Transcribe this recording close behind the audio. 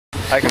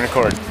I can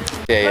record.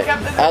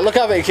 Yeah. Look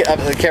up at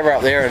the camera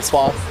up there and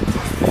smile.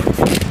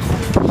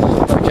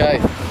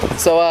 Okay.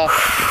 So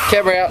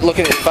camera out,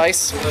 looking at your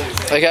face.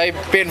 Okay,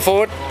 bend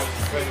forward.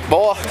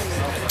 More.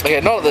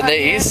 Okay, not at the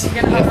knees.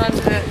 You're gonna hold on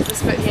to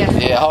this bit here.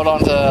 Yeah, hold on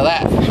to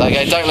that.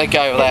 Okay, don't let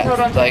go of that.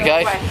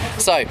 Okay.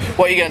 So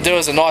what you're going to do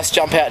is a nice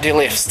jump out to your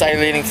left. Stay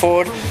leaning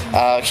forward.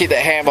 Keep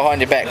that hand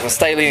behind your back. But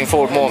stay leaning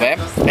forward more, man.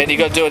 And you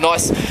got to do a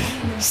nice.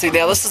 See,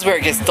 now this is where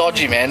it gets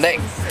dodgy, man.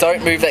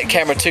 Don't move that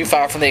camera too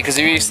far from there, because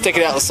if you stick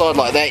it out the side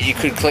like that, you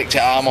could collect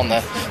your arm on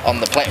the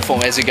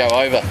platform as you go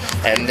over,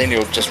 and then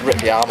you'll just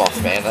rip your arm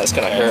off, man. That's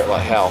going to hurt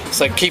like hell.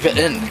 So keep it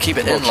in. Keep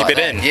it in. Keep it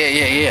in.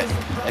 Yeah.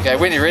 Okay,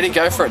 when you're ready,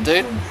 go for it,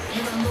 dude.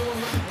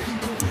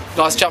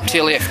 Nice jump to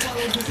your left.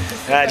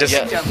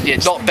 Yeah,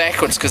 not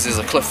backwards because there's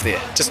a cliff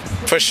there. Just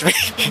push me.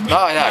 No,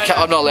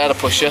 I'm not allowed to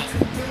push you.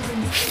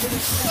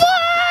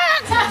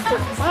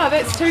 Wow,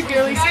 that's two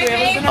girly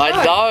squealers in a row.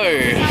 I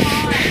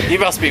know. You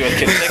must be with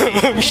kids.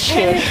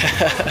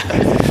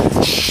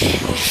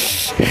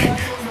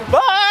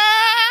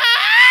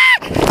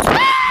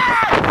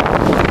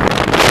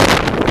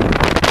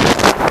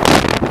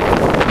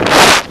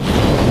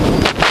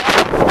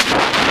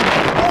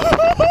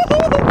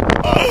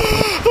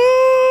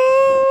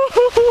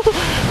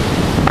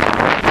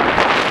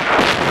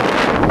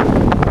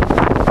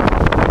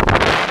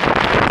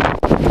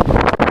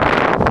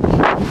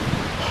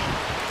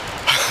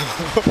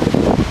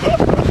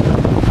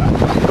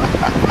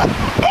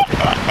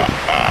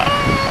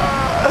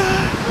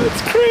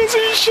 That's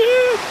crazy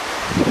shit.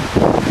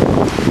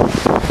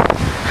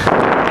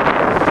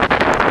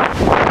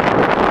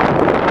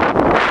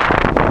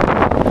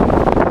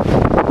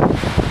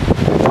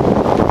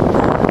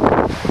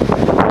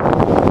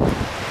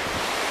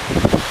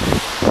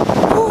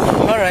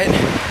 Alright,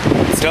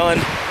 it's done.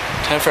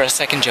 Time for a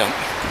second jump.